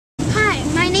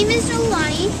name is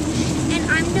Noelani, and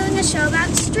I'm doing a show about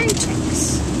string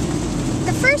tricks.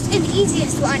 The first and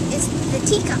easiest one is the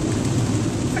teacup.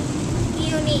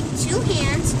 You need 2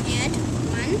 hands and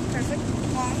 1 perfect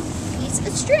long piece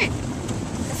of string.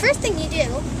 The first thing you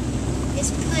do is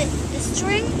put the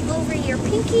string over your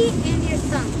pinky and your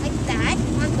thumb, like that,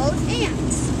 on both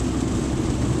hands.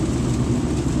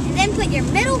 And then put your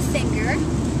middle finger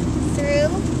through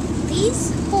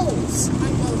these holes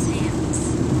on both hands.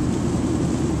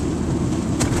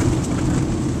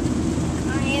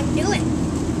 I am doing.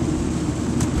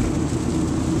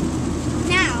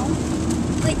 Now,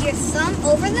 put your thumb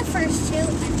over the first 2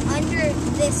 and under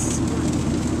this one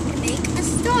to make a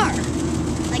star,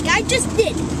 like I just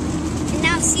did. And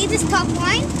now see this top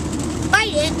line?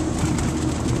 Bite it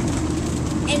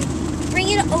and bring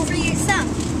it over your thumb.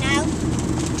 Now,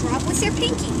 drop with your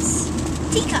pinkies.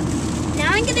 Teacup.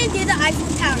 Now I'm going to do the Eiffel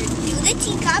Tower. Do the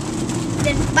teacup,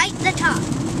 then bite the top,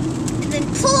 and then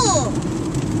pull.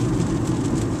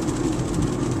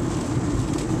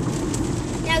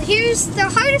 Now here's the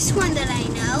hardest one that I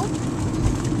know,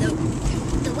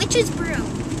 the witch's broom.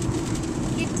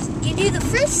 You do the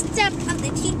first step of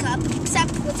the teacup,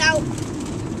 except without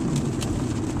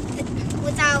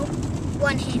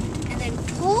 1 hand, and then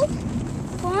pull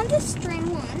on the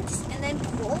string once, and then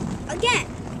pull again.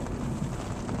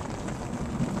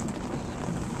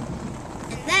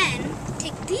 And then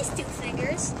take these 2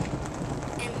 fingers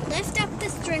and lift up the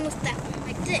string with them,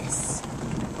 like this.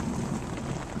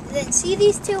 And then see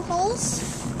these 2 holes?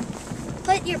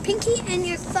 Put your pinky and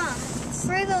your thumb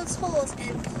through those holes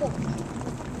and pull.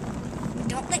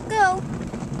 Don't let go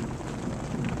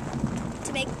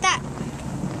to make that.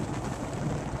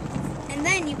 And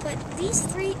then you put these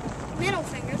 3 middle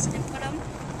fingers and put them,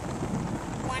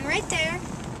 1 right there.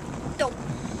 Don't.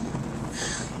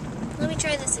 Let me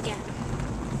try this again.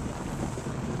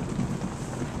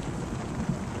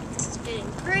 This is getting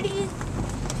pretty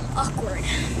awkward.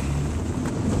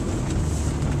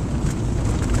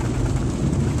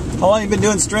 How long have you been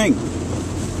doing string?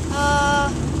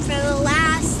 For the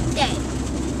last day.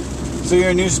 So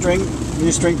you're a new string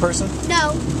person?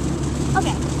 No.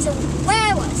 Okay, so where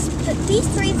I was, put these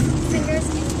 3 fingers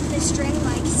in the string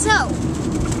like so.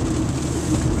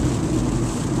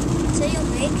 So you'll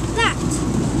make that.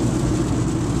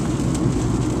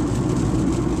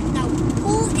 Now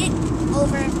pull it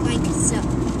over like so.